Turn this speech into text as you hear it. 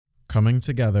Coming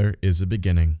together is a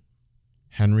beginning.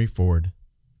 Henry Ford.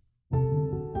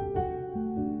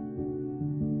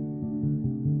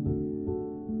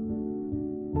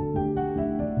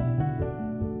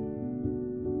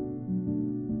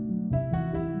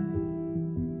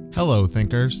 Hello,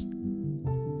 thinkers.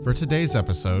 For today's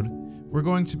episode, we're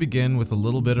going to begin with a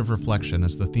little bit of reflection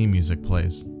as the theme music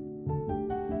plays.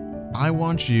 I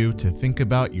want you to think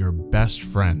about your best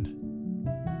friend.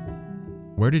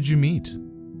 Where did you meet?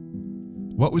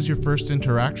 What was your first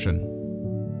interaction?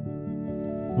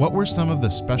 What were some of the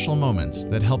special moments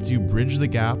that helped you bridge the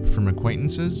gap from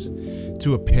acquaintances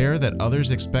to a pair that others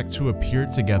expect to appear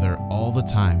together all the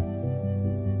time?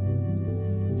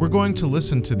 We're going to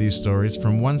listen to these stories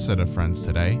from one set of friends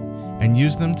today and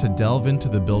use them to delve into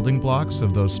the building blocks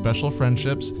of those special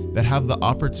friendships that have the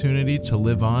opportunity to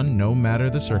live on no matter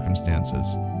the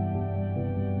circumstances.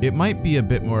 It might be a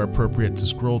bit more appropriate to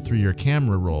scroll through your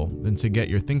camera roll than to get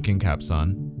your thinking caps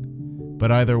on.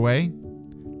 But either way,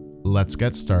 let's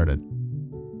get started.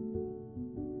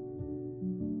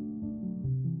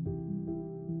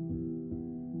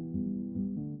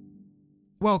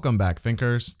 Welcome back,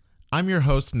 thinkers. I'm your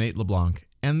host, Nate LeBlanc,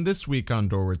 and this week on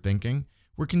Doorward Thinking,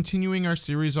 we're continuing our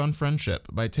series on friendship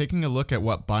by taking a look at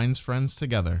what binds friends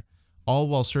together, all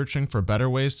while searching for better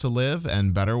ways to live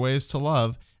and better ways to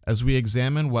love as we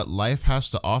examine what life has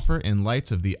to offer in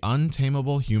light of the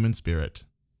untamable human spirit.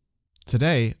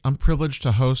 Today, I'm privileged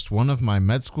to host one of my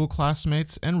med school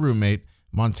classmates and roommate,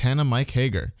 Montana Mike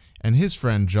Hager, and his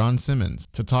friend John Simmons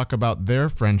to talk about their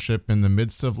friendship in the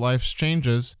midst of life's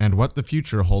changes and what the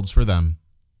future holds for them.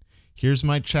 Here's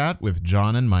my chat with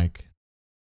John and Mike.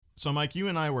 So Mike, you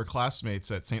and I were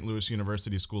classmates at St. Louis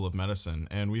University School of Medicine,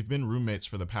 and we've been roommates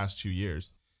for the past 2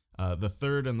 years, the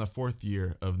third and the fourth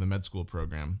year of the med school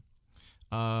program.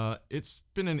 It's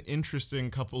been an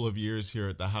interesting couple of years here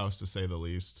at the house, to say the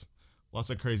least. Lots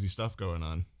of crazy stuff going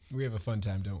on. We have a fun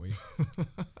time, don't we?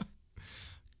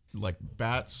 Like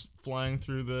bats flying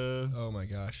through the... Oh my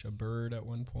gosh, a bird at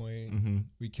one point. Mm-hmm.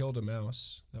 We killed a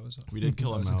mouse. We did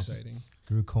kill a mouse. That was exciting.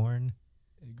 Grew corn.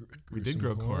 We did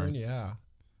grow corn. Yeah.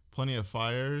 Plenty of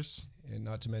fires. And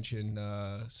not to mention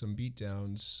some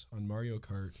beatdowns on Mario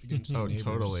Kart against the neighbors.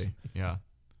 Oh, totally. Yeah.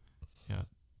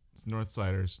 It's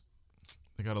Northsiders.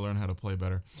 They got to learn how to play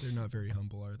better. They're not very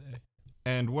humble, are they?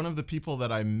 And one of the people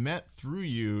that I met through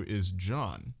you is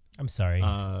John. I'm sorry.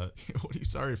 What are you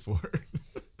sorry for?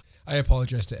 I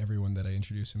apologize to everyone that I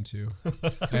introduce him to.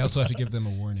 I also have to give them a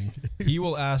warning. He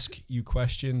will ask you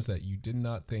questions that you did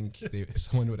not think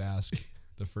someone would ask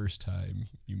the first time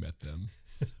you met them.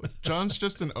 John's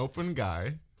just an open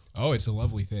guy. Oh, it's a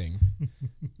lovely thing.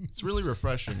 It's really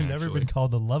refreshing, I've never been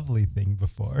called a lovely thing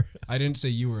before. I didn't say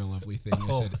you were a lovely thing.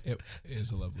 I said it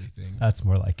is a lovely thing. That's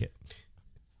more like it.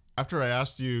 After I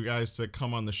asked you guys to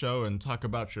come on the show and talk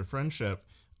about your friendship,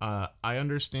 I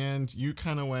understand you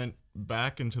kind of went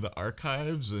back into the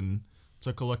archives and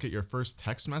took a look at your first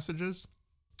text messages?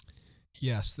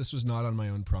 Yes, this was not on my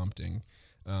own prompting.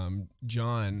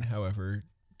 John, however,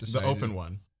 decided... The open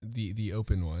one. The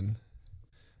open one.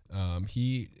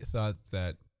 He thought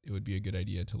that it would be a good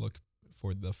idea to look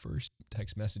for the first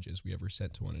text messages we ever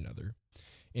sent to one another.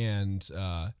 And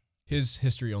his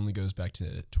history only goes back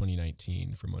to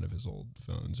 2019 from one of his old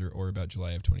phones, or about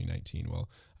July of 2019. Well,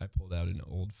 I pulled out an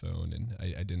old phone, and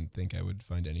I didn't think I would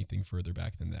find anything further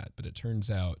back than that. But it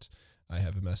turns out I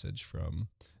have a message from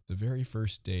the very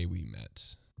first day we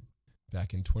met,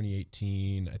 back in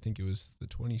 2018. I think it was the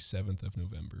 27th of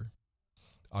November.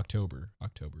 October,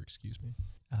 excuse me.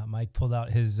 Mike pulled out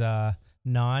his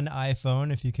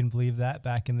non-iPhone, if you can believe that,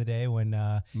 back in the day when...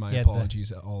 My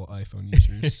apologies to all iPhone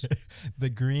users. The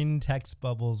green text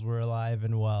bubbles were alive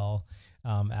and well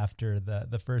after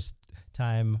the first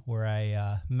time where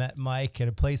I met Mike at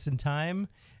a place and time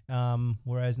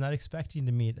where I was not expecting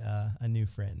to meet a new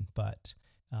friend. But,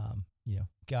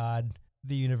 God,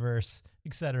 the universe,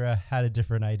 etc., had a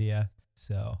different idea.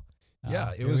 So...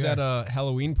 yeah, it was at a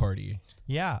Halloween party.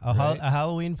 Yeah, a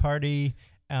Halloween party,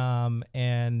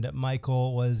 and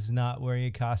Michael was not wearing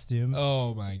a costume.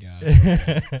 Oh, my God.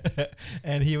 Okay.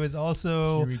 And he was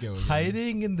also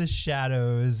hiding in the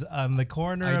shadows on the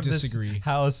corner of this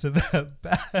house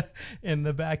in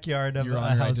the backyard of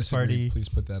a house party. Please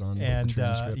put that on the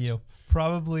transcript.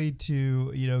 Probably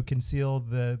to conceal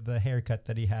the haircut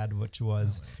that he had, which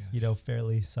was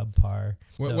fairly subpar.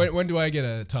 When do I get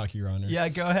a talk, Your Honor? Yeah,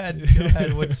 go ahead.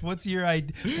 What's your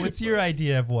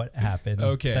idea of what happened?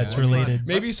 Okay, that's related.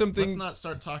 Maybe something. Let's not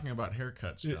start talking about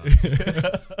haircuts, John.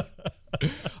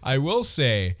 I will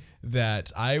say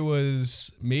that I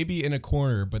was maybe in a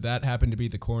corner, but that happened to be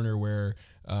the corner where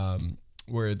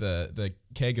where the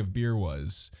keg of beer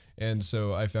was. And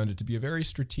so I found it to be a very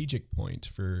strategic point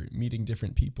for meeting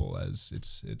different people, as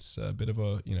it's a bit of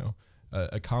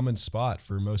a common spot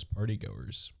for most party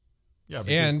goers. Yeah,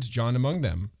 And John among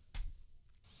them.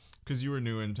 because you were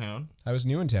new in town, I was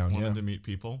new in town. wanted Yeah, to meet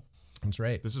people. that's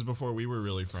right. This is before we were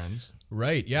really friends.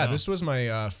 Right. Yeah. Wow. This was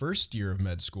my first year of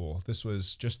med school. This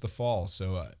was just the fall.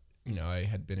 So, I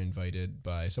had been invited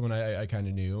by someone I kind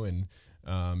of knew, and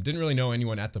didn't really know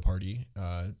anyone at the party,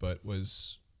 but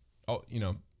was,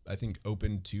 I think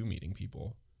open to meeting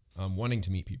people, wanting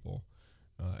to meet people.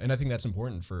 And I think that's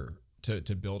important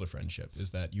to build a friendship, is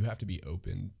that you have to be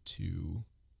open to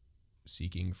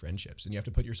seeking friendships, and you have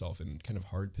to put yourself in kind of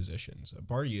hard positions. A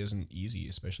party isn't easy,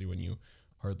 especially when you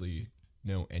hardly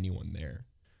know anyone there.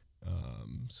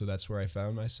 So that's where I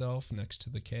found myself, next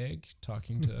to the keg,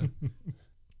 talking to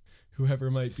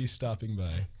whoever might be stopping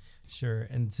by. Sure.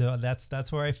 And so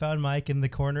that's where I found Mike, in the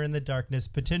corner in the darkness,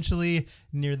 potentially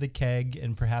near the keg,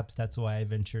 and perhaps that's why I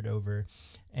ventured over.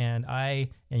 And I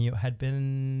had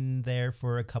been there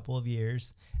for a couple of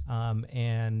years,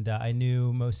 and I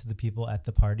knew most of the people at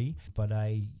the party, but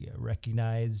I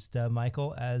recognized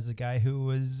Michael as a guy who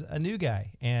was a new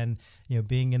guy. And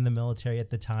being in the military at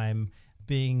the time,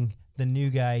 being the new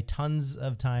guy tons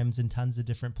of times in tons of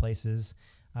different places,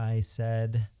 I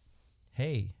said,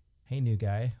 Hey, new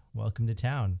guy, welcome to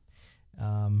town.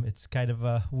 It's kind of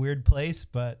a weird place,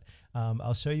 but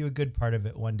I'll show you a good part of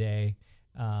it one day.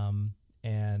 That's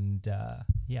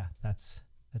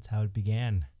how it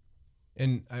began.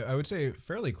 And I would say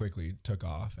fairly quickly took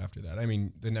off after that. I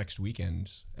mean, the next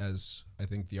weekend, as I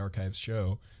think the archives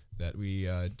show, that we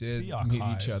did meet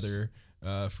each other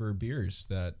for beers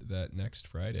that next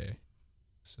Friday.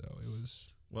 So it was...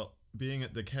 Well, being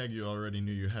at the keg, you already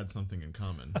knew you had something in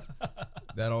common.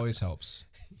 That always helps.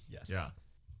 Yes. Yeah.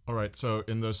 All right. So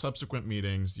in those subsequent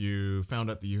meetings, you found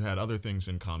out that you had other things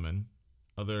in common,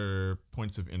 other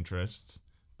points of interest.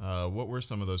 What were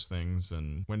some of those things,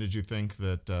 and when did you think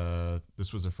that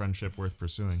this was a friendship worth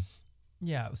pursuing?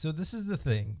 Yeah. So this is the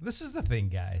thing.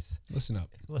 Guys. Listen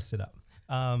up. Listen up.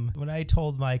 When I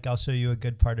told Mike I'll show you a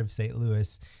good part of St.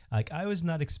 Louis, I was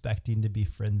not expecting to be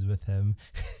friends with him.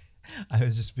 I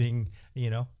was just being,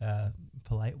 a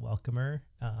polite welcomer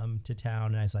to town,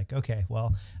 and I was like, okay,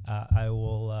 well, I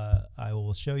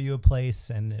will show you a place,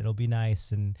 and it'll be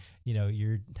nice, and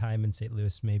your time in St.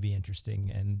 Louis may be interesting,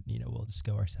 and we'll just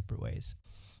go our separate ways.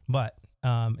 But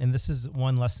and this is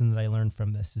one lesson that I learned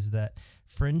from this, is that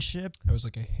friendship. That was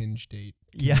like a Hinge date.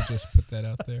 Can Yeah. you just put that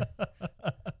out there?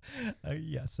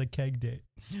 Yes, a keg date.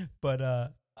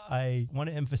 But I want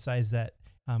to emphasize that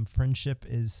friendship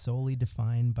is solely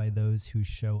defined by those who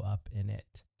show up in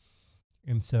it.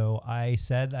 And so I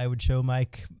said I would show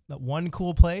Mike one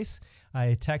cool place.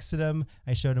 I texted him.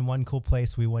 I showed him one cool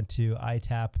place. We went to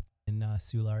ITAP in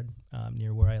Soulard,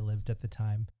 near where I lived at the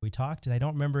time. We talked, and I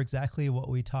don't remember exactly what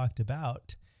we talked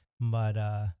about, but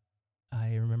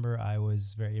I remember I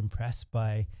was very impressed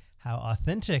by how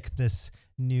authentic this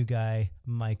new guy,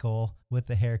 Michael, with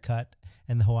the haircut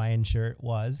and the Hawaiian shirt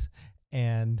was.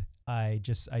 And I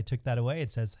took that away.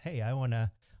 It says, hey, I want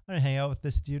to hang out with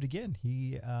this dude again.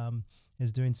 He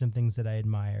is doing some things that I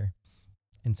admire.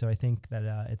 And so I think that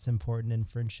it's important in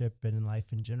friendship and in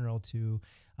life in general to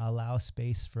allow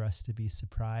space for us to be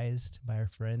surprised by our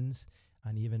friends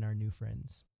and even our new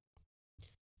friends.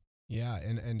 Yeah,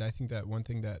 and I think that one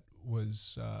thing that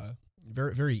was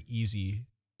very, very easy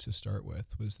to start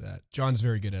with was that John's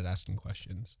very good at asking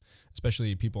questions,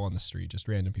 especially people on the street, just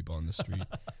random people on the street.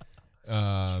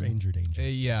 Stranger danger.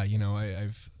 Yeah,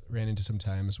 I've ran into some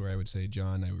times where I would say,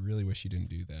 John, I really wish you didn't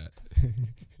do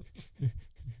that.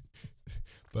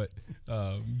 But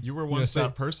You were once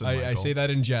that person, Michael. I say that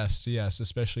in jest, yes,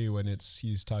 especially when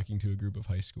he's talking to a group of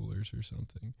high schoolers or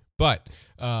something. But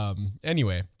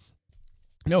anyway,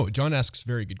 no, John asks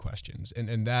very good questions,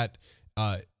 and that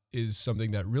is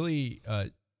something that really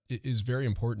is very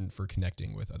important for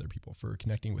connecting with other people, for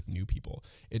connecting with new people.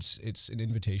 It's an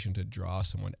invitation to draw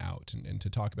someone out and to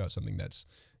talk about something that's,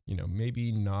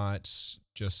 maybe not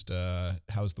just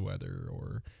how's the weather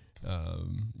or,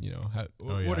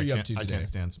 what are you up to today? I can't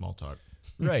stand small talk.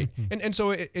 Right. And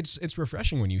so it's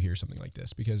refreshing when you hear something like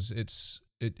this, because it's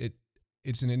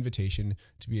an invitation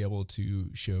to be able to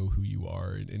show who you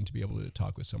are and to be able to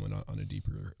talk with someone on a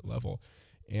deeper level.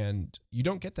 And you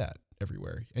don't get that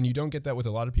everywhere. And you don't get that with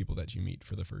a lot of people that you meet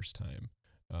for the first time.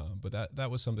 But that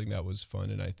was something that was fun,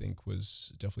 and I think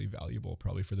was definitely valuable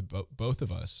probably for the both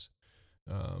of us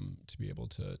to be able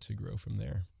to grow from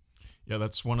there. Yeah,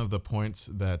 that's one of the points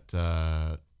that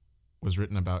was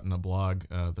written about in a blog,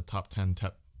 the top 10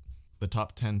 the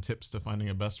top 10 tips to finding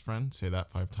a best friend. Say that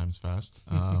 5 times fast.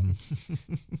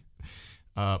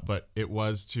 But it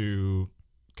was to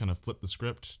kind of flip the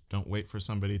script. Don't wait for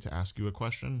somebody to ask you a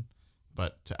question,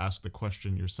 but to ask the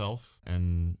question yourself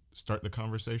and start the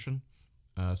conversation,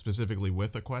 specifically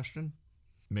with a question.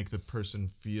 Make the person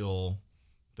feel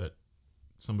that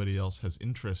somebody else has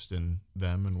interest in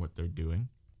them and what they're doing.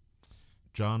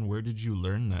 John, where did you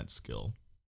learn that skill?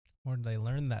 Where did I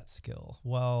learn that skill?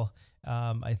 Well,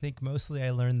 I think mostly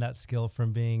I learned that skill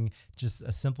from being just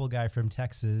a simple guy from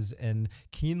Texas and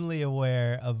keenly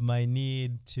aware of my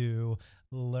need to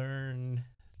learn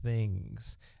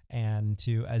things and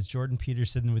to, as Jordan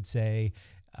Peterson would say,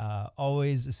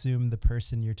 always assume the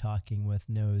person you're talking with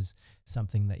knows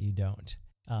something that you don't.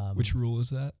 Which rule is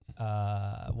that?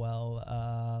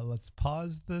 Let's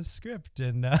pause the script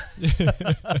and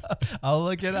I'll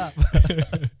look it up.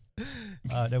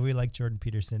 No, we like Jordan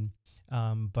Peterson.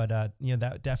 But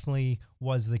that definitely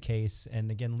was the case.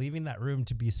 And again, leaving that room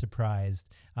to be surprised.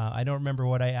 I don't remember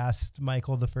what I asked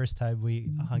Michael the first time we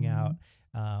hung out,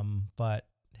 but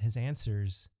his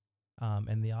answers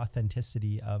and the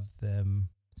authenticity of them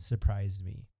surprised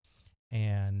me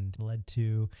and led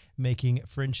to making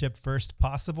friendship first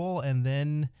possible and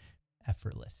then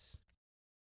effortless.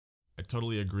 I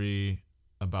totally agree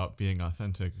about being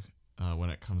authentic when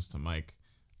it comes to Mike.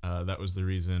 That was the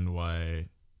reason why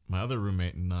my other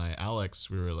roommate and I, Alex,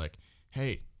 we were like,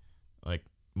 hey, like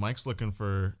Mike's looking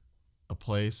for a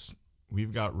place.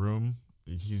 We've got room.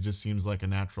 He just seems like a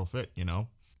natural fit, you know?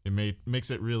 It makes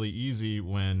it really easy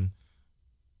when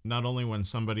not only when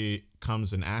somebody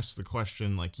comes and asks the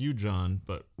question like you, John,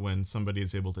 but when somebody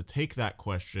is able to take that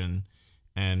question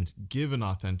and give an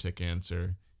authentic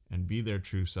answer and be their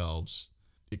true selves,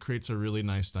 it creates a really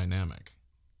nice dynamic.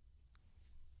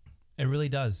 It really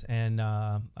does. And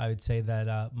I would say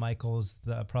that Michael's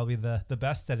probably the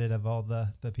best at it of all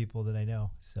the people that I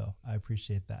know. So I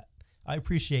appreciate that. I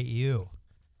appreciate you.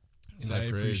 And I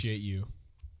appreciate you.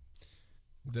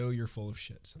 Though you're full of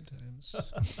shit sometimes.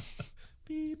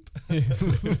 Beep.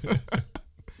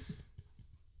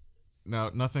 Now,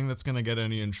 nothing that's going to get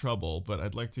any in trouble, but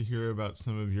I'd like to hear about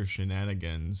some of your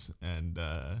shenanigans and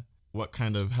what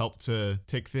kind of helped to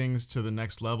take things to the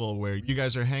next level where you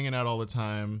guys are hanging out all the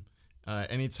time.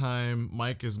 Anytime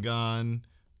Mike is gone,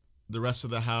 the rest of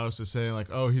the house is saying like,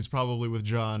 oh, he's probably with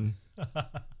John.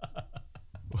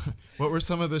 What were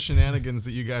some of the shenanigans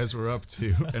that you guys were up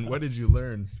to, and what did you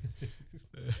learn?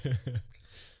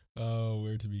 Oh,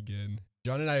 where to begin?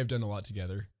 John and I have done a lot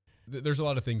together. There's a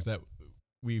lot of things that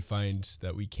we find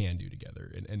that we can do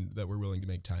together and that we're willing to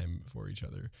make time for each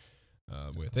other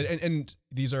with. And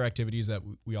these are activities that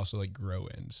we also like grow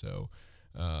in. So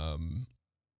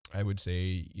I would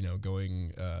say,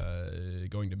 going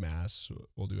to mass,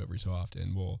 we'll do every so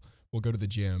often. We'll go to the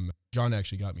gym. John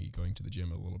actually got me going to the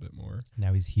gym a little bit more.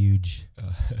 Now he's huge.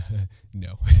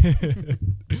 No.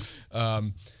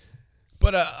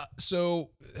 So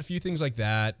a few things like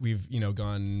that. We've,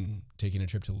 taking a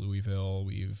trip to Louisville.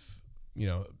 We've,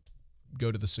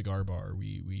 go to the cigar bar.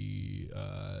 We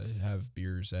have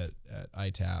beers at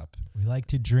ITAP. We like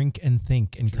to drink and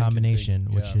think in combination,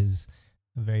 yeah. which is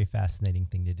a very fascinating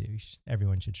thing to do.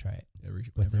 Everyone should try it. Everyone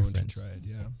should try it,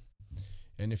 yeah.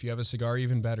 And if you have a cigar,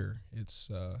 even better. It's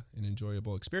an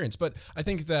enjoyable experience. But I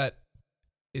think that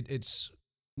it's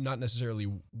not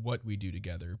necessarily what we do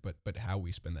together, but how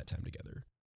we spend that time together.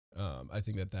 I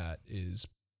think that is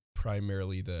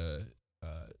primarily the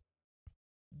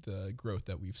growth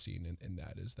that we've seen in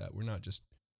that is that we're not just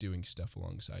doing stuff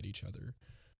alongside each other,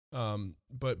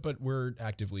 but we're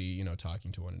actively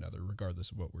talking to one another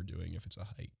regardless of what we're doing. If it's a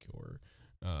hike or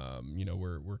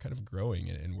we're kind of growing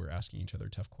and we're asking each other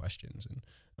tough questions and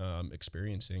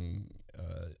experiencing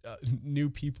new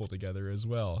people together as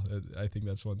well. I think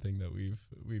that's one thing that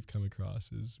we've come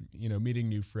across is meeting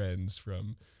new friends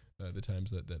from the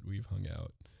times that we've hung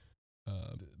out.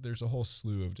 There's a whole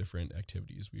slew of different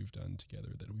activities we've done together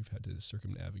that we've had to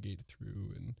circumnavigate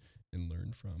through and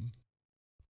learn from.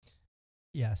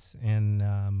 Yes, and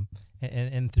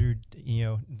through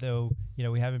though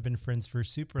we haven't been friends for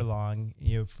super long,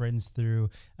 friends through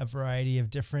a variety of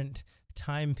different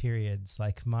time periods,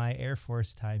 like my Air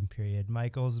Force time period,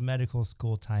 Michael's medical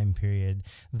school time period,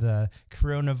 the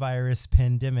coronavirus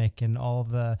pandemic, and all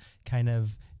the kind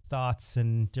of thoughts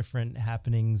and different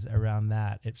happenings around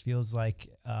that. It feels like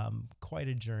quite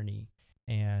a journey,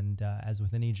 and as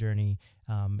with any journey,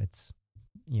 it's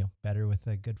better with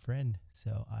a good friend.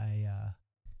 So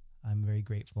I'm very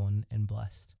grateful and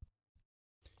blessed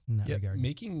in that regard.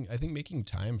 I think making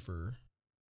time for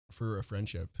a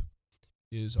friendship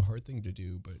is a hard thing to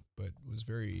do, but was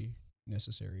very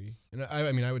necessary. And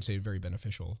I mean, I would say very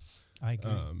beneficial. I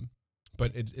agree.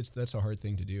 But that's a hard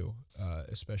thing to do,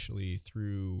 especially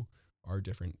through our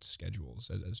different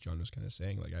schedules. As John was kind of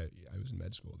saying, like I was in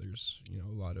med school. There's, you know,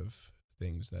 a lot of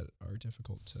things that are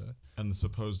difficult to. And the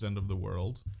supposed end of the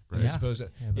world, right? I Yeah. suppose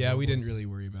that, the we didn't bubbles. really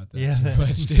worry about that Yeah. so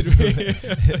much, did we?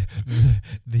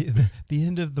 the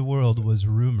end of the world was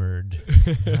rumored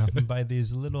by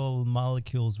these little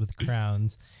molecules with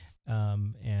crowns,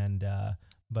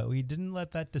 but we didn't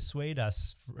let that dissuade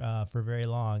us for very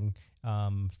long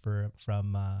from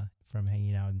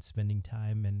hanging out and spending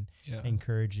time and Yeah.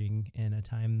 encouraging in a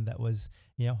time that was,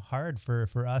 you know, hard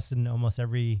for us and almost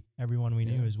everyone we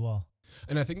knew Yeah. as well.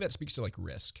 And I think that speaks to like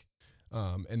risk,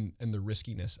 and the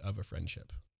riskiness of a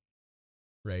friendship,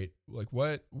 right? Like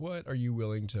what are you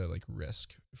willing to like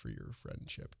risk for your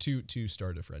friendship to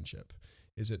start a friendship?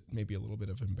 Is it maybe a little bit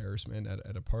of embarrassment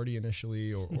at a party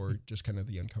initially, or just kind of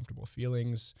the uncomfortable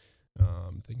feelings,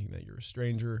 thinking that you're a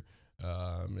stranger?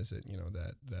 Is it, you know,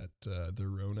 that the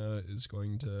Rona is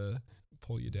going to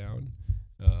pull you down?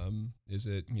 Is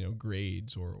it, you know,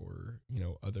 grades or you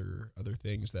know, other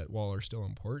things that, while are still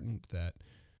important, that,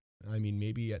 I mean,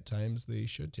 maybe at times they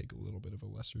should take a little bit of a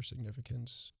lesser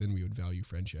significance than we would value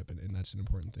friendship, and that's an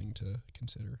important thing to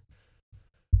consider.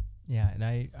 Yeah, and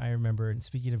I remember, and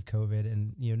speaking of COVID,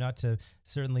 and, you know, not to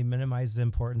certainly minimize the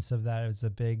importance of that, it was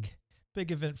a big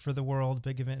event for the world,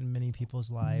 big event in many people's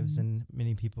lives, and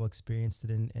many people experienced it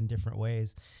in different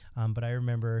ways. But I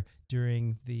remember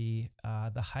during the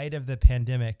height of the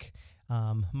pandemic,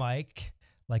 Mike,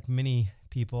 like many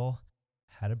people,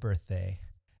 had a birthday,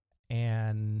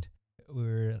 and we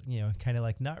were, you know, kind of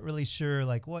like not really sure,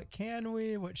 like, what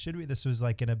should we? This was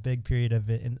like in a big period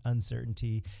of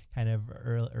uncertainty, kind of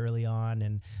early on,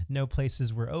 and no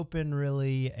places were open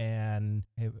really. And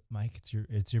hey, Mike,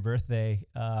 it's your birthday.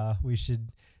 We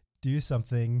should do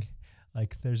something.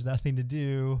 Like, there's nothing to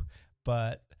do,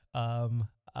 but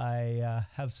I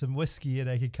have some whiskey and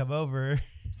I could come over.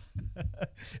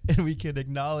 And we can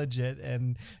acknowledge it,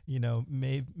 and, you know,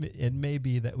 it may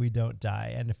be that we don't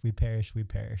die, and if we perish, we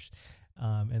perish.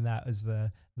 And that was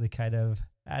the kind of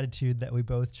attitude that we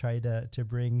both tried to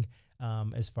bring,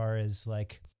 as far as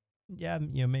like, yeah,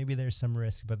 you know, maybe there's some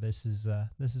risk, but this is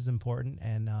important,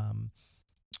 and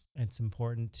it's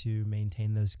important to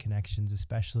maintain those connections,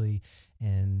 especially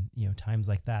in, you know, times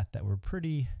like that were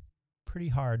pretty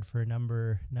hard for a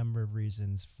number of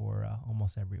reasons for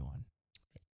almost everyone.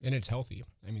 And it's healthy.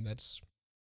 I mean, I would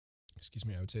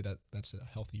say that's a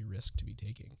healthy risk to be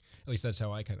taking. At least that's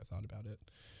how I kind of thought about it.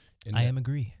 And I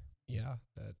agree. Yeah,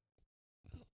 that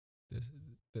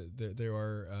there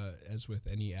are, as with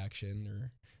any action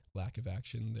or lack of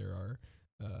action, there are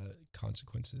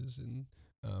consequences, and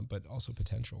but also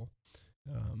potential.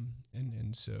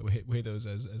 And so weigh those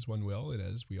as one will, and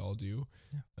as we all do.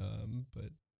 Yeah.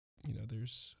 But, you know,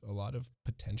 there's a lot of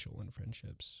potential in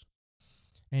friendships.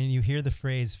 And you hear the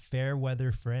phrase "fair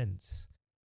weather friends,"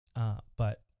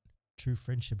 but true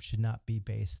friendship should not be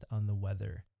based on the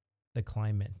weather, the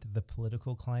climate, the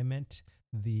political climate,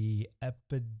 the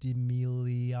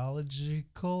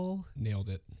epidemiological Nailed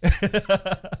it.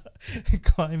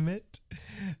 climate.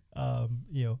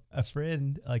 You know, a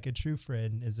friend, like a true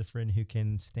friend, is a friend who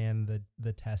can stand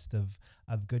the test of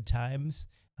good times,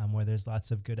 where there's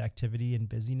lots of good activity and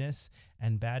busyness,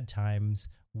 and bad times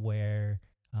where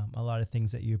a lot of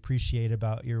things that you appreciate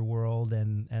about your world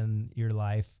and your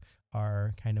life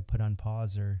are kind of put on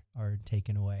pause or are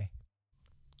taken away.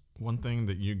 One thing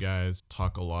that you guys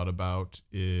talk a lot about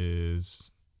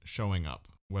is showing up,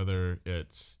 whether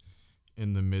it's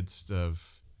in the midst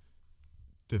of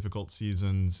difficult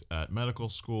seasons at medical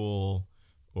school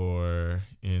or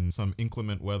in some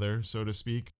inclement weather, so to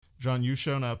speak. John, you've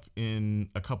shown up in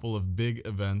a couple of big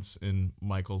events in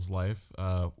Michael's life,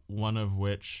 one of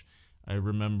which I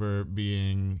remember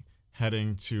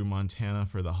heading to Montana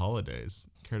for the holidays.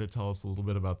 Care to tell us a little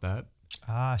bit about that?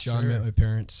 John Sure. met my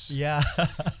parents. Yeah,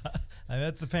 I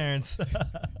met the parents.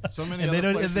 So many and other they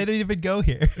don't places. they don't even go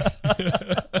here.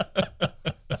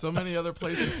 So many other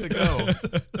places to go.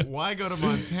 Why go to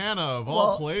Montana of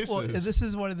all places? Well, this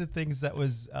is one of the things that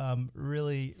was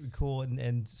really cool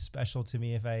and special to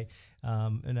me. If I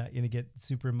am not going to get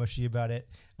super mushy about it,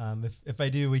 if I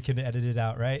do, we can edit it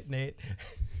out, right, Nate?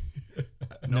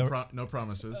 No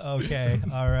promises. Okay.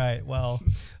 All right. Well,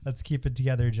 let's keep it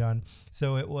together, John.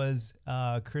 So it was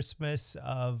Christmas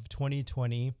of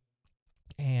 2020,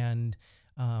 and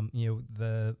you know,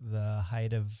 the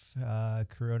height of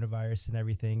coronavirus and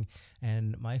everything,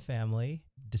 and my family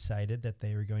decided that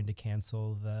they were going to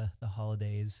cancel the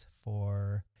holidays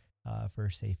for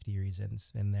safety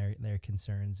reasons and their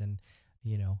concerns. And,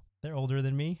 you know, they're older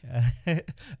than me,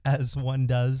 as one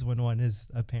does when one is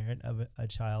a parent of a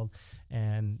child.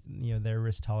 And, their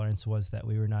risk tolerance was that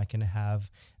we were not going to have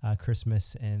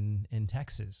Christmas in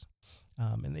Texas.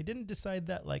 And they didn't decide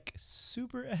that like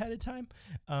super ahead of time.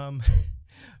 And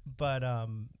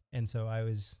so I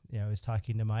was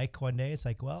talking to Mike one day. It's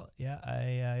like, well, yeah,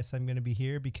 I guess I'm going to be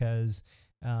here because,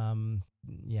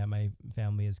 my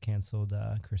family has canceled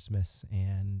Christmas,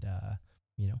 and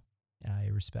I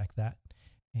respect that,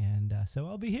 and so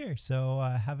I'll be here. So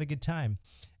have a good time.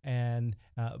 And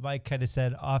Mike kind of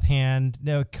said offhand,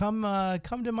 "No, come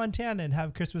to Montana and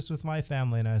have Christmas with my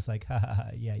family." And I was like,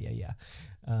 yeah.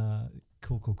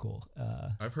 Cool.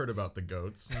 I've heard about the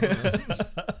goats.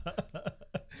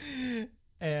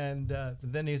 And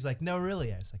then he was like, "No,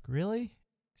 really." I was like, "Really?"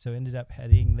 So ended up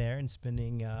heading there and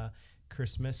spending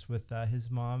Christmas with his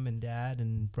mom and dad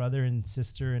and brother and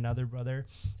sister and other brother,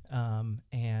 on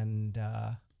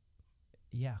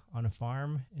a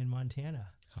farm in Montana.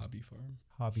 Hobby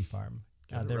farm.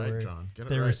 Get it right, John. Get it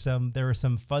there right. There were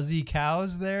some fuzzy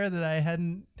cows there that I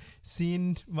hadn't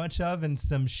seen much of, and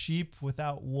some sheep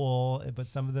without wool, but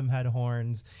some of them had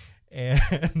horns,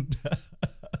 and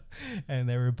and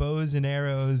there were bows and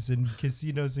arrows and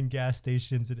casinos and gas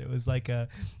stations, and it was like a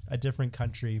different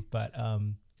country. But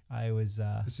I was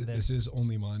this is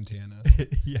only Montana.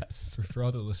 Yes. For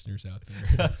all the listeners out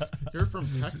there. You're from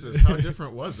Texas. How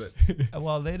different was it?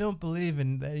 Well, they don't believe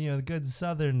in the good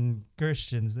Southern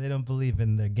Christians. They don't believe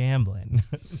in their gambling.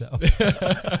 So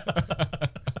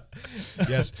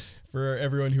yes, for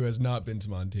everyone who has not been to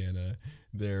Montana,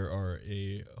 there are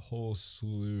a whole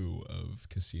slew of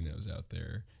casinos out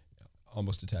there,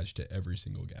 almost attached to every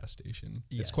single gas station.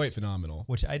 Yes. It's quite phenomenal.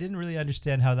 Which I didn't really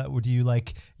understand how that would. Do you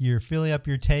you're filling up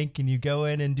your tank and you go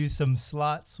in and do some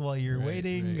slots while you're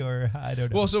waiting, right. or I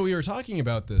don't know. Well, so we were talking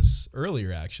about this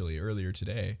earlier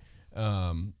today,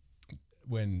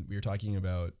 when we were talking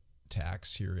about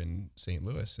tax here in St.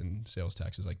 Louis, and sales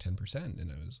tax is like 10%. And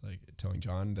I was like telling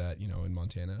John that, in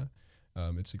Montana,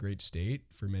 it's a great state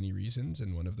for many reasons.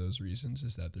 And one of those reasons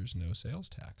is that there's no sales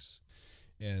tax.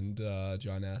 And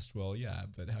John asked, well, yeah,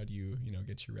 but how do you,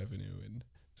 get your revenue? And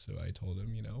so I told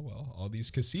him, well, all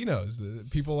these casinos, the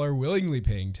people are willingly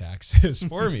paying taxes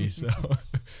for me. So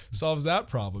solves that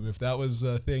problem. If that was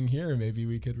a thing here, maybe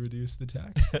we could reduce the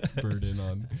tax burden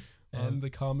on the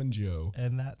common Joe.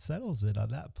 And that settles it on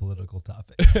that political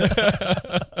topic.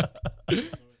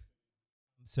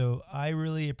 So I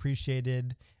really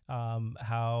appreciated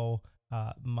how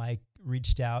Mike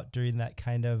reached out during that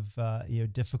kind of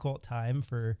difficult time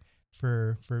for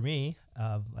me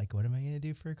of like, what am I going to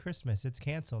do for Christmas? It's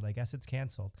canceled. I guess it's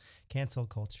canceled. Cancel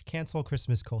culture. Cancel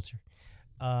Christmas culture.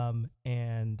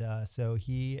 So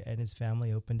he and his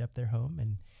family opened up their home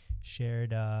and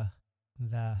shared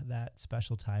that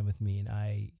special time with me,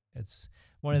 and it's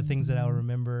one of the things that I'll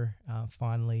remember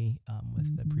fondly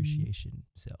with appreciation.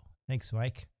 So thanks,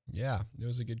 Mike. Yeah, it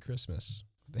was a good Christmas.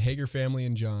 The Hager family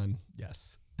and John.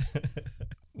 Yes.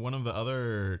 One of the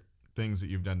other things that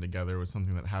you've done together was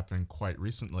something that happened quite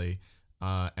recently,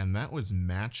 and that was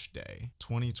Match Day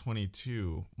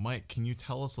 2022. Mike, can you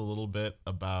tell us a little bit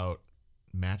about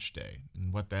Match Day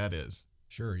and what that is?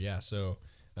 Sure, yeah. So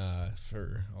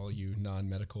for all you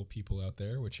non-medical people out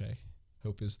there, which I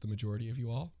hope is the majority of you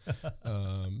all,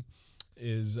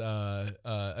 is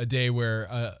a day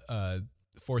where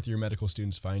fourth-year medical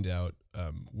students find out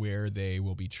where they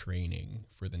will be training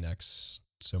for the next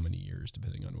so many years,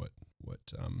 depending on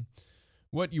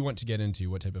what you want to get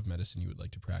into, what type of medicine you would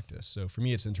like to practice. So for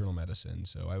me, it's internal medicine.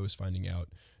 So I was finding out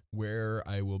where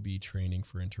I will be training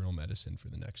for internal medicine for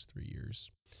the next 3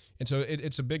 years. And so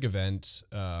it's a big event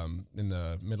in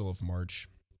the middle of March.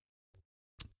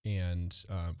 And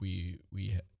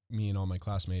me and all my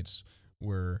classmates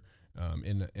were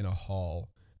in a hall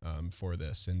for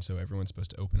this. And so everyone's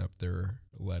supposed to open up their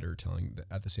letter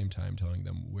at the same time telling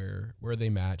them where they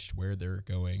matched, where they're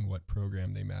going, what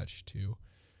program they matched to.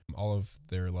 All of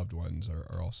their loved ones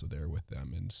are also there with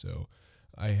them. And so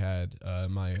I had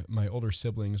my older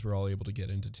siblings were all able to get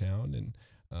into town, and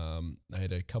I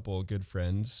had a couple of good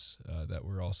friends that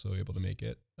were also able to make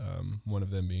it, one of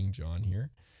them being John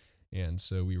here. And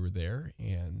so we were there,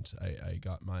 and I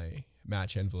got my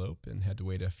match envelope and had to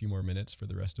wait a few more minutes for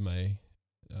the rest of my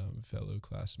fellow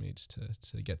classmates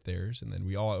to get theirs. And then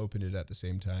we all opened it at the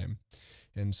same time.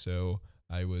 And so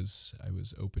I was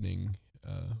opening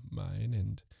mine,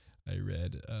 and I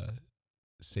read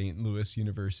St. Louis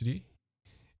University.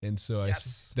 And so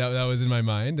Yes. that was in my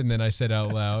mind. And then I said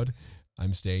out loud,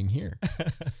 I'm staying here.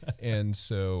 And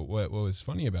so what was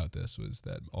funny about this was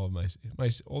that all of my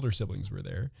older siblings were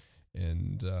there,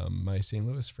 and my St.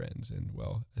 Louis friends. And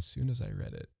well, as soon as I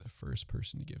read it, the first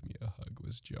person to give me a hug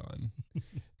was John.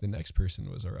 The next person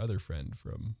was our other friend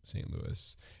from St.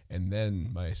 Louis, and then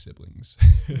my siblings.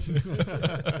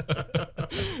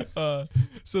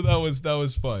 So that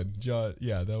was fun, John.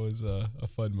 Yeah, that was a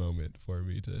fun moment for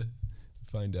me to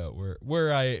find out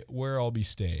where I'll be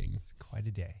staying. Quite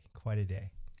a day. Quite a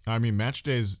day. I mean, match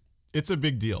days, it's a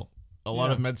big deal. A lot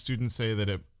Yeah. of med students say that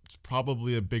it's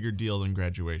probably a bigger deal than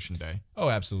graduation day. Oh,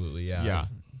 absolutely, yeah. Yeah,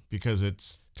 because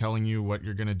it's telling you what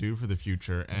you're going to do for the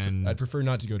future. And I'd prefer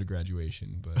not to go to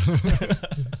graduation, but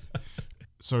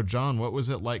so, John, what was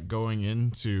it like going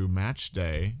into match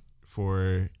day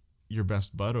for your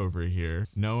best bud over here,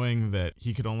 knowing that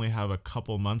he could only have a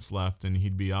couple months left and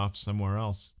he'd be off somewhere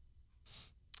else?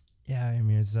 Yeah, I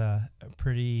mean, it was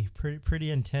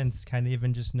pretty intense, kind of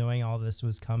even just knowing all this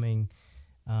was coming.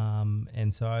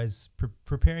 And so I was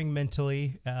preparing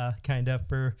mentally, kind of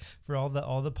for all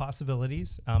the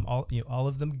possibilities, all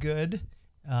of them good,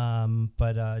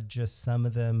 but just some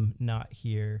of them not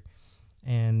here.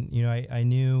 And, I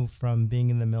knew from being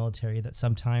in the military that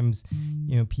sometimes,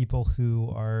 people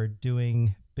who are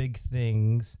doing big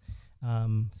things,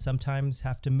 sometimes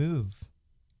have to move,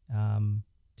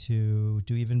 to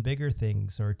do even bigger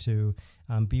things, or to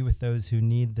be with those who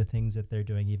need the things that they're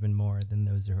doing even more than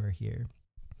those who are here.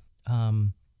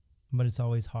 But it's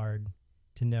always hard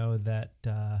to know that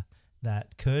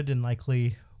that could and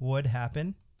likely would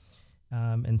happen.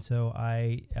 And so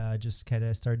I just kind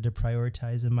of started to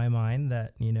prioritize in my mind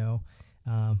that,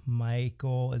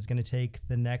 Michael is going to take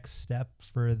the next step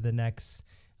for the next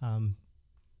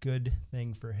good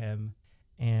thing for him.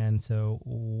 And so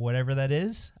whatever that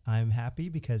is, I'm happy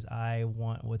because I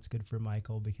want what's good for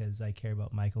Michael, because I care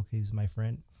about Michael because he's my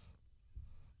friend.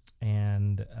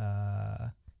 And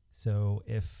so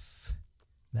if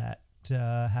that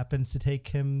happens to take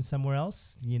him somewhere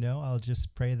else, I'll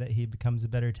just pray that he becomes a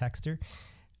better texter.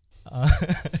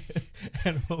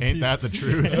 Ain't that the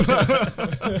truth?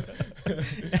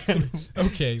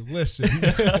 okay, listen.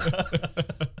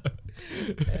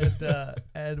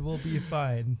 And we'll be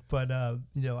fine. But I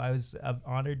was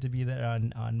honored to be there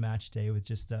on match day with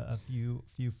just a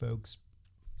few folks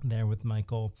there with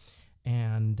Michael.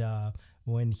 And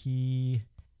when he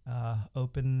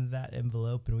opened that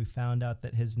envelope and we found out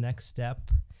that his next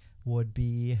step would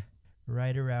be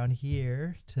right around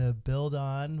here to build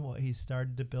on what he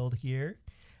started to build here,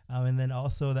 and then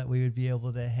also that we would be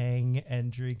able to hang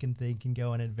and drink and think and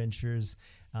go on adventures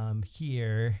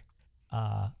here,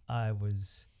 I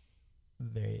was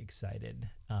very excited.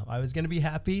 I was going to be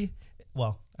happy.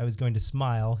 Well, I was going to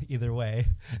smile either way.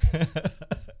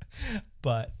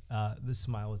 But the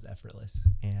smile was effortless,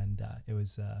 and it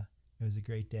was a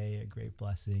great day, a great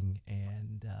blessing,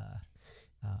 and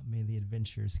may the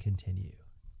adventures continue.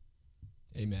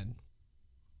 Amen.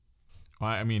 Well,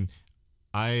 I mean,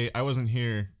 I wasn't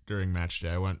here during match day.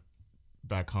 I went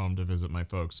back home to visit my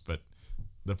folks, but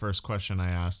the first question I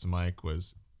asked Mike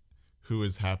was, who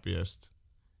is happiest?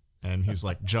 And he's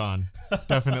like, John.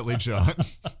 Definitely John.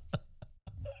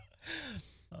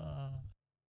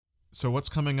 So what's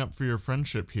coming up for your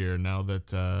friendship here now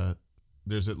that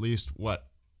there's at least,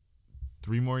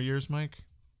 3 more years, Mike?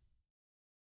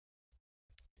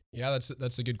 Yeah,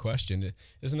 that's a good question.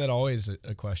 Isn't that always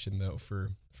a question though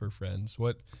for friends?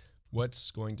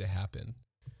 What's going to happen?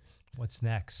 What's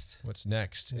next? What's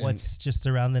next? What's just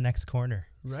around the next corner?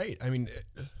 Right. I mean,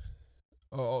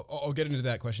 I'll get into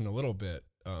that question a little bit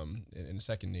in a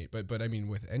second, Nate. But I mean,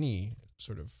 with any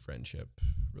sort of friendship,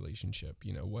 relationship,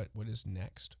 what is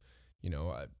next?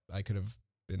 I could have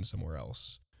been somewhere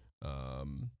else.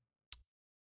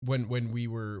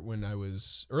 When I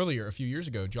was earlier, a few years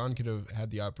ago, John could have had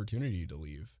the opportunity to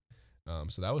leave.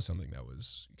 So that was something that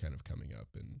was kind of coming up,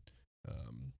 and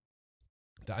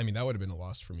that would have been a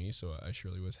loss for me. So I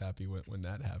surely was happy when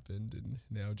that happened, and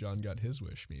now John got his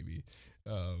wish, maybe.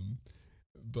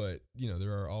 But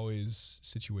there are always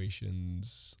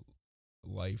situations,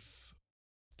 life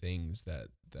things that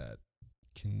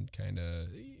can kind of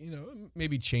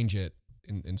maybe change it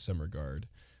in some regard.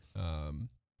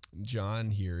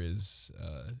 John here is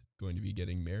going to be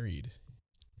getting married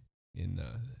in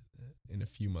a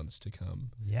few months to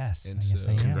come. Yes, and I guess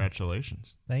I am.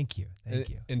 Congratulations. Thank you. And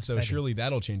so Excited. surely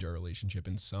that'll change our relationship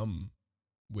in some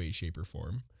way, shape, or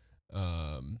form.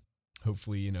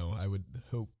 Hopefully, I would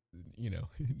hope,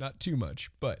 not too much,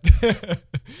 but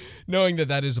knowing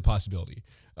that is a possibility.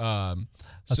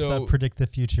 Let's not predict the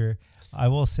future. I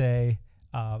will say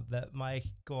that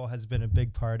Michael has been a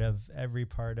big part of every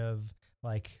part of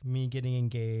like me getting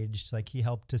engaged. Like he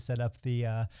helped to set up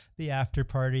the after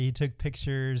party. He took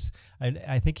pictures.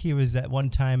 I think he was at one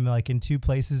time like in two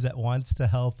places at once to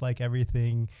help like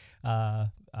everything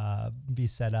be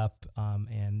set up.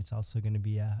 And it's also going to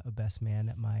be a best man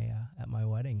at my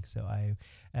wedding. So I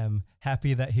am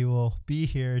happy that he will be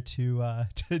here to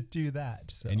do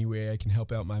that. So. Any way I can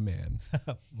help out my man.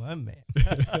 My man.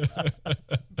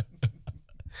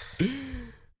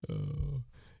 Oh.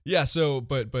 Yeah. So,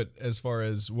 but as far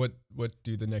as what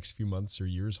do the next few months or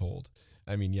years hold?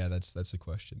 I mean, yeah, that's a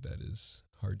question that is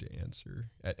hard to answer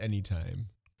at any time.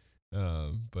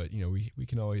 But you know, we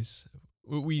can always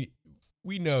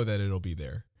we know that it'll be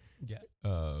there. Yeah.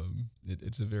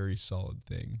 It's a very solid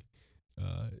thing.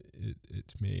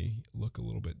 It may look a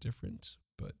little bit different,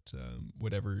 but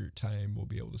whatever time we'll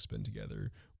be able to spend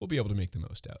together, we'll be able to make the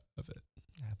most out of it.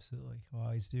 Absolutely. We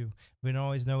always do. We don't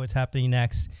always know what's happening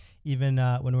next. Even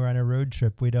when we're on a road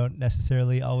trip, we don't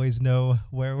necessarily always know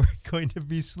where we're going to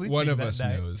be sleeping. One of that us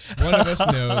night. knows. One of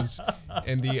us knows.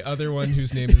 And the other one,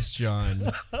 whose name is John,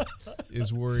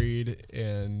 is worried.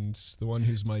 And the one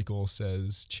who's Michael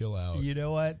says, chill out. You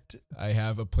know what? I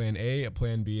have a plan A, a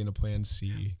plan B, and a plan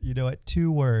C. You know what?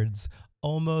 2 words.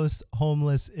 Almost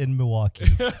homeless in Milwaukee.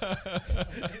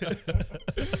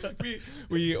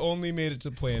 we only made it to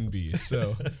plan B,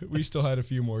 so we still had a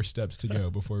few more steps to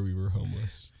go before we were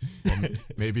homeless. Well,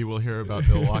 maybe we'll hear about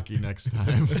Milwaukee next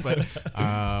time.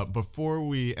 But before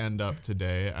we end up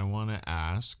today, I want to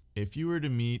ask, if you were to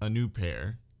meet a new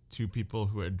pair, 2 people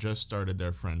who had just started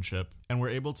their friendship, and were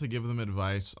able to give them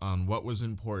advice on what was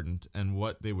important and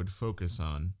what they would focus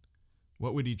on,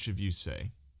 what would each of you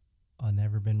say? I've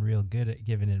never been real good at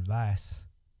giving advice,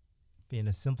 being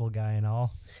a simple guy and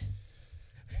all.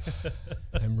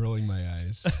 I'm rolling my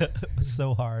eyes.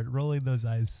 So hard, rolling those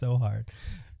eyes so hard.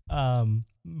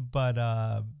 But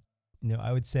I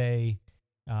would say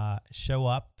show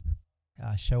up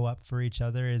for each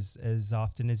other as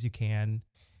often as you can.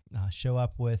 Show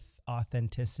up with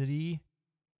authenticity,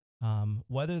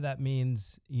 whether that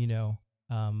means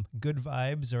good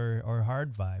vibes or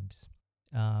hard vibes,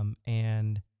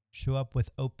 and show up with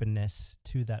openness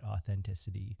to that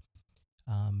authenticity,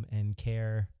 and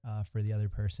care for the other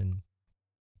person,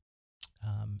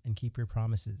 and keep your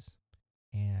promises.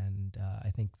 And I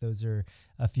think those are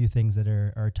a few things that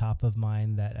are top of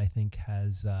mind that I think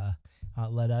has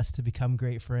led us to become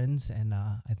great friends, and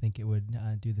I think it would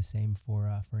do the same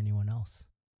for anyone else.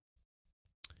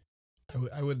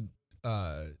 I would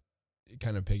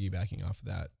kind of piggybacking off of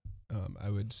that. I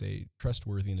would say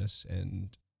trustworthiness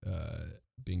and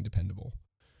being dependable.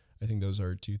 I think those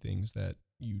are 2 things that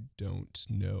you don't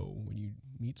know when you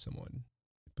meet someone,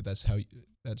 but that's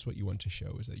what you want to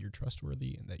show, is that you're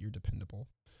trustworthy and that you're dependable.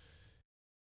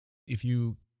 If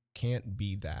you can't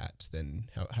be that, then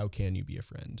how can you be a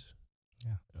friend?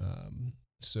 Yeah.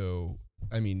 So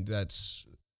I mean, that's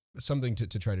something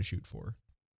to try to shoot for.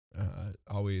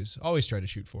 Always try to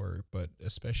shoot for, but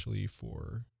especially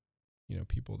for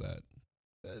people that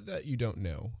you don't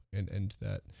know, and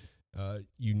that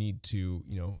you need to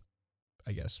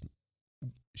I guess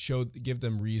give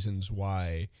them reasons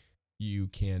why you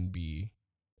can be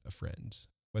a friend,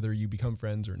 whether you become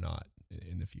friends or not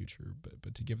in the future,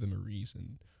 but to give them a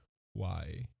reason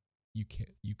why you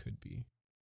could be.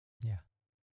 Yeah.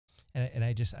 And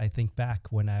I think back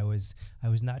when I was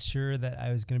not sure that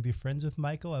I was going to be friends with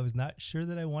Michael. I was not sure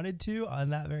that I wanted to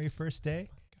on that very first day.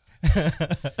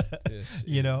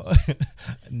 No.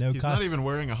 He's not even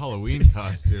wearing a Halloween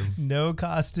costume. No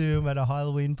costume at a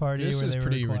Halloween party. This where is they were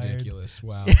pretty required. ridiculous.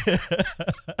 Wow.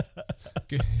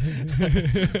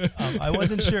 I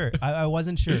wasn't sure. I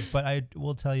wasn't sure, but I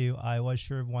will tell you, I was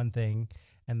sure of one thing,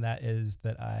 and that is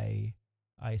that I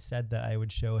said that I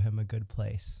would show him a good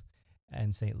place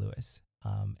in St. Louis,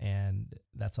 and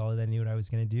that's all that I knew what I was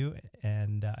going to do,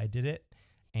 and I did it,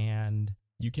 and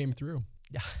you came through.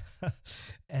 Yeah,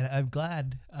 and I'm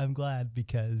glad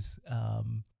because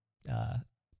I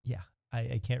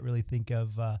can't really think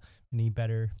of any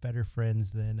better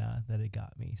friends than that it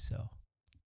got me. So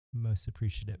most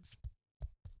appreciative.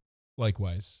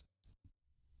 Likewise.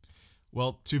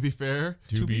 Well, to be fair,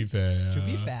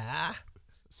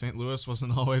 St. Louis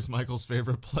wasn't always Michael's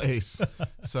favorite place.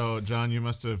 So, John, you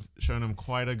must have shown him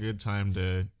quite a good time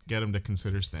to get him to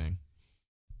consider staying.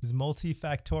 It's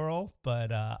multifactorial,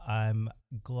 but I'm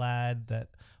glad that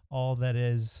all that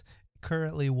is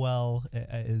currently well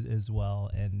is well,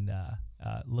 and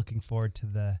looking forward to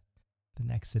the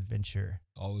next adventure.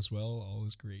 All is well, all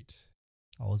is great.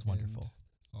 All is wonderful.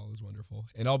 All is wonderful.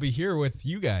 And I'll be here with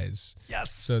you guys.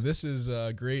 Yes. So this is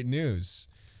great news.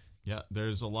 Yeah,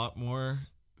 there's a lot more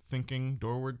thinking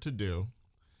doorward to do.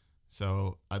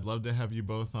 So I'd love to have you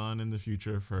both on in the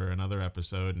future for another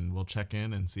episode, and we'll check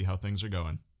in and see how things are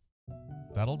going.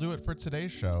 That'll do it for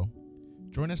today's show.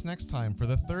 Join us next time for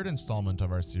the third installment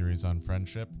of our series on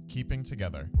friendship, Keeping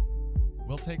Together.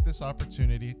 We'll take this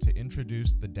opportunity to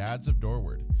introduce the dads of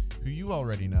Doorward, who you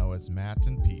already know as Matt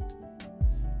and Pete.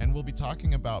 And we'll be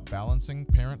talking about balancing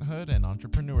parenthood and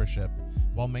entrepreneurship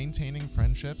while maintaining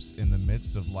friendships in the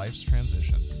midst of life's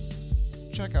transitions.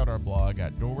 Check out our blog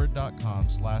at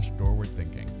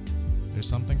doorward.com/doorwardthinking. There's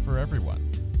something for everyone,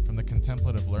 from the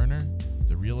contemplative learner,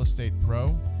 the real estate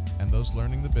pro, and those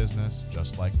learning the business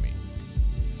just like me.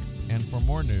 And for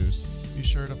more news, be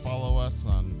sure to follow us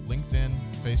on LinkedIn,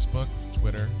 Facebook,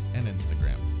 Twitter, and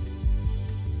Instagram.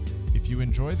 If you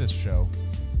enjoy this show,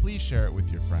 please share it with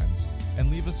your friends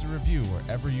and leave us a review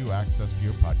wherever you access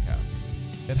your podcasts.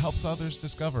 It helps others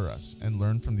discover us and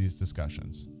learn from these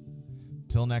discussions.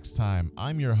 Till next time,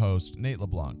 I'm your host, Nate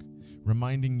LeBlanc,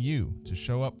 reminding you to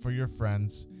show up for your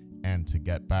friends and to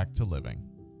get back to living.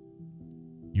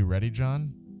 You ready,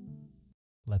 John?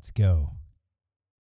 Let's go.